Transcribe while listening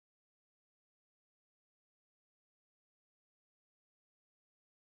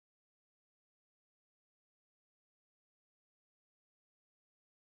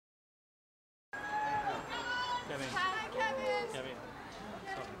Kevin. Hi, Kevin. Kevin.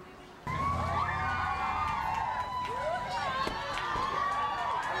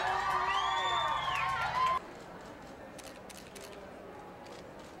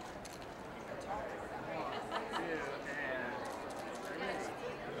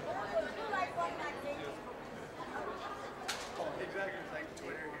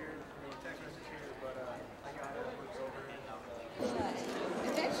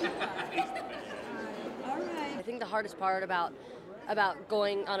 I think the hardest part about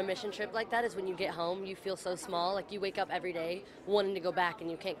going on a mission trip like that is when you get home, you feel so small. Like you wake up every day wanting to go back and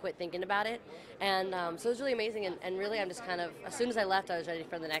you can't quit thinking about it. And so it was really amazing. And really, I'm just kind of, as soon as I left, I was ready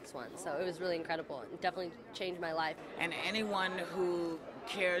for the next one. So it was really incredible. It definitely changed my life. And anyone who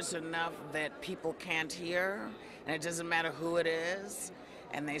cares enough that people can't hear, and it doesn't matter who it is,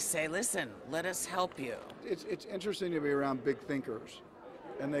 and they say, listen, let us help you. It's interesting to be around big thinkers,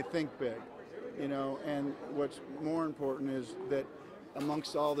 and they think big, you know, and what's more important is that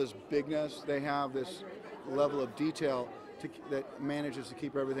amongst all this bigness, they have this level of detail that manages to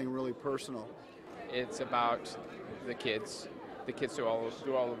keep everything really personal. It's about the kids through all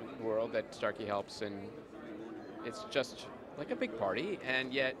over the world that Starkey helps, and it's just like a big party,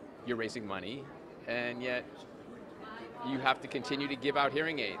 and yet you're raising money, and yet you have to continue to give out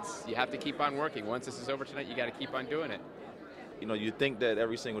hearing aids. You have to keep on working. Once this is over tonight, you got to keep on doing it. You know, you think that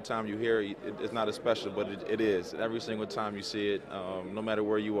every single time you hear it, it's not as special, but it is. Every single time you see it, no matter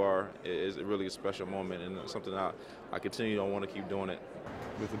where you are, it's really a special moment, and something I continue to want to keep doing it.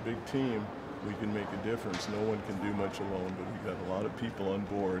 With a big team, we can make a difference. No one can do much alone, but we've got a lot of people on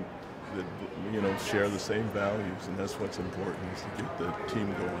board that, you know, share the same values, and that's what's important, is to get the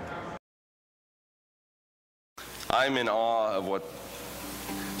team going. I'm in awe of what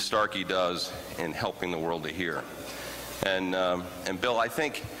Starkey does in helping the world to hear. And Bill, I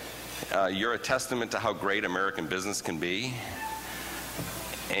think you're a testament to how great American business can be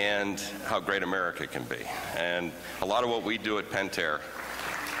and how great America can be. And a lot of what we do at Pentair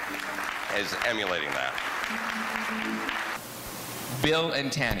is emulating that. Bill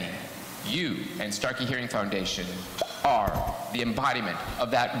and Tanny, you and Starkey Hearing Foundation are the embodiment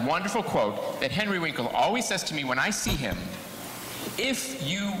of that wonderful quote that Henry Winkle always says to me when I see him: if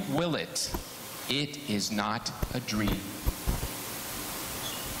you will it, it is not a dream.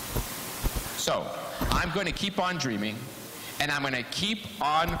 So, I'm going to keep on dreaming, and I'm going to keep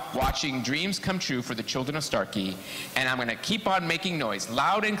on watching dreams come true for the children of Starkey, and I'm going to keep on making noise,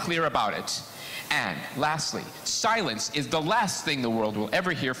 loud and clear about it. And lastly, silence is the last thing the world will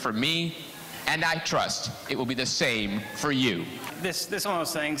ever hear from me, and I trust it will be the same for you. This one of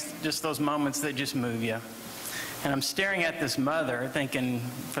those things, just those moments that just move you. And I'm staring at this mother thinking,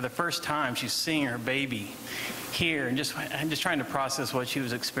 for the first time, she's seeing her baby here, and I'm just trying to process what she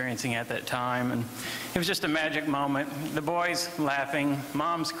was experiencing at that time. And it was just a magic moment. The boys laughing,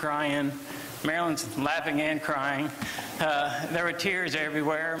 mom's crying, Marilyn's laughing and crying. There were tears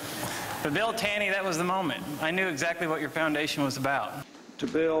everywhere. But Bill, Tanny, that was the moment. I knew exactly what your foundation was about. To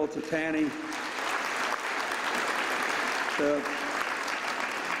Bill, to Tanny, to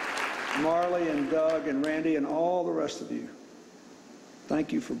Marley and Doug and Randy and all the rest of you,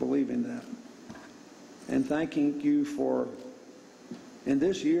 thank you for believing that. And thanking you for, in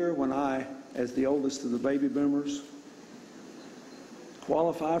this year when I, as the oldest of the baby boomers,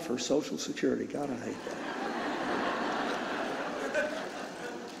 qualify for Social Security. God, I hate that.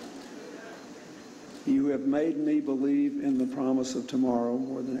 You have made me believe in the promise of tomorrow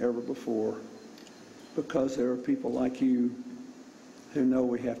more than ever before, because there are people like you who know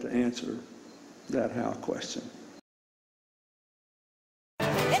we have to answer that how question.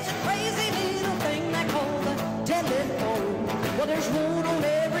 It's a crazy little thing they call the telephone. Well, there's one on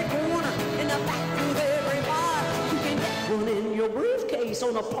every corner, in the back of every bar. You can get one in your briefcase,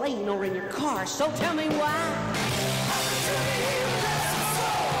 on a plane, or in your car. So tell me why.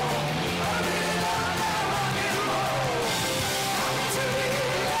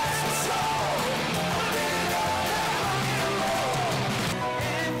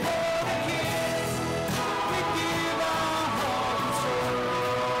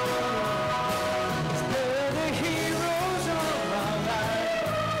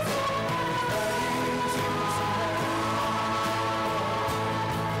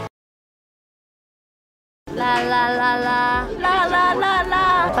 La la la la la la la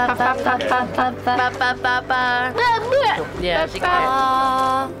la ba ba ba ba ba ba ba ba. Yeah, she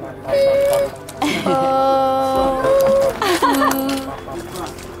can.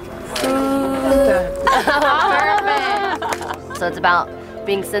 Perfect. So it's about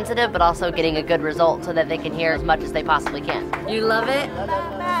being sensitive, but also getting a good result so that they can hear as much as they possibly can. You love it?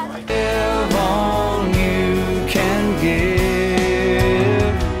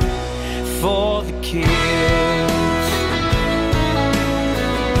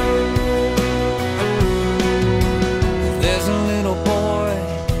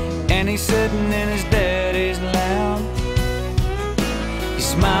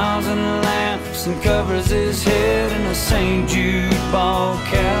 smiles and laughs and covers his head in a St. Jude ball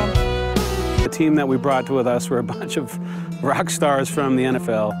cap. The team that we brought with us were a bunch of rock stars from the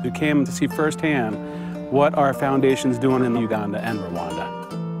NFL who came to see firsthand what our foundation's doing in Uganda and Rwanda.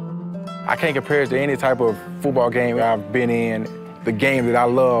 I can't compare it to any type of football game I've been in. The game that I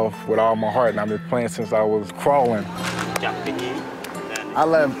love with all my heart, and I've been playing since I was crawling. I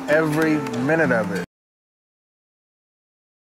love every minute of it.